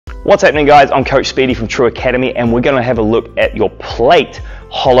What's happening, guys? I'm Coach Speedy from True Academy, and we're going to have a look at your plate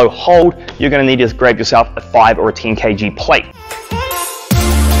hollow hold. You're going to need to grab yourself a 5 or a 10 kg plate.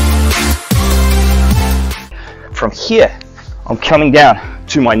 From here, I'm coming down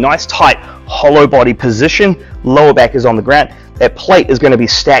to my nice tight hollow body position. Lower back is on the ground. That plate is going to be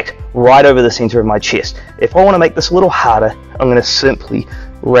stacked right over the center of my chest. If I want to make this a little harder, I'm going to simply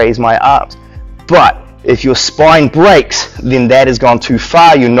raise my arms. But if your spine breaks, then that has gone too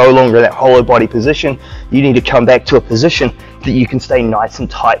far. You're no longer in that hollow body position. You need to come back to a position that you can stay nice and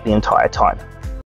tight the entire time.